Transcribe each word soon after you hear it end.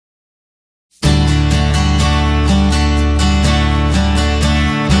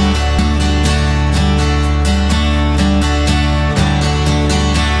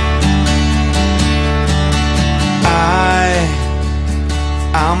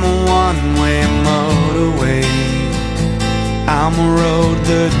I'm a one-way motorway. I'm a road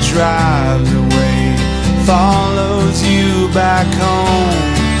that drives away, follows you back home.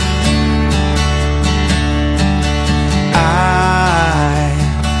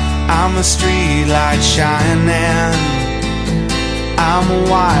 I'm a street light shining, I'm a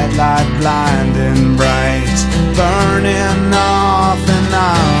white light blinding bright, burning off and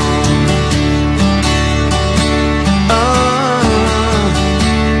on.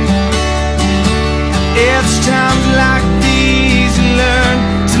 It's times like these you learn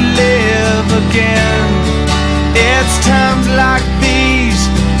to live again. It's times like these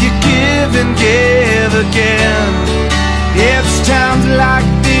you give and give again. It's times like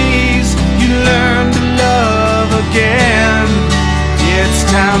these you learn to love again. It's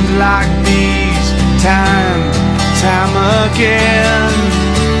times like these, time again.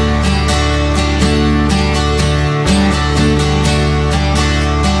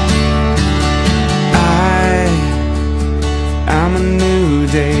 I'm a new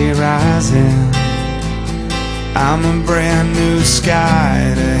day rising, I'm a brand new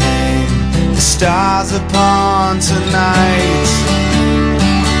sky to hang the stars upon tonight.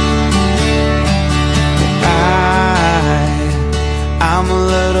 I'm a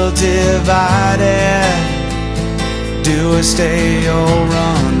little divided. Do I stay or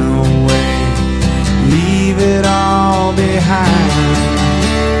run away? Leave it all behind.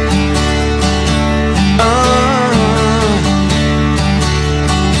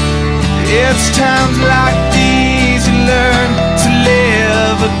 It's times like these you learn to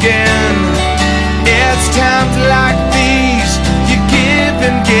live again. It's times like these you give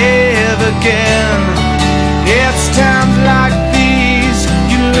and give again. It's times like these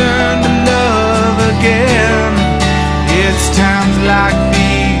you learn to love again. It's times like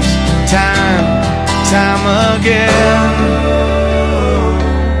these, time again.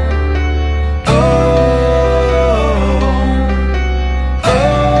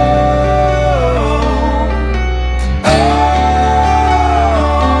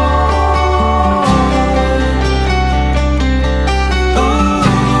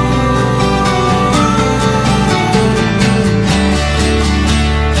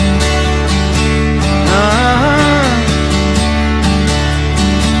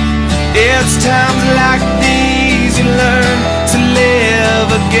 It's times like these you learn to live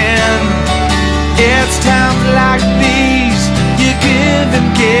again. It's times like these you give and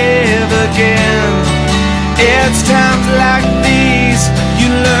give again. It's times like these you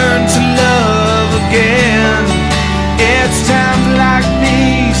learn to love again. It's times like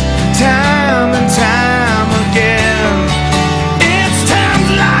these, time and time again. It's times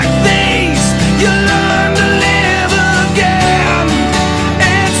like these you learn to live again.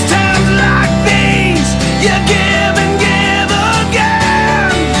 It's times like these you give and give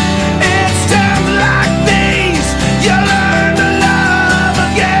again. It's times like these you learn to love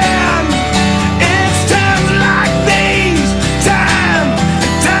again. It's times like these, time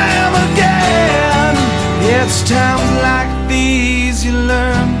again. It's times like these you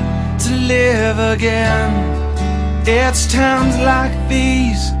learn to live again. It's times like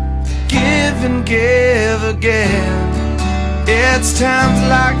these, give and give again. It's times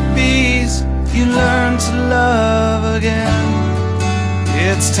like these you learn to love again.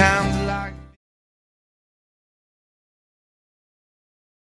 It's time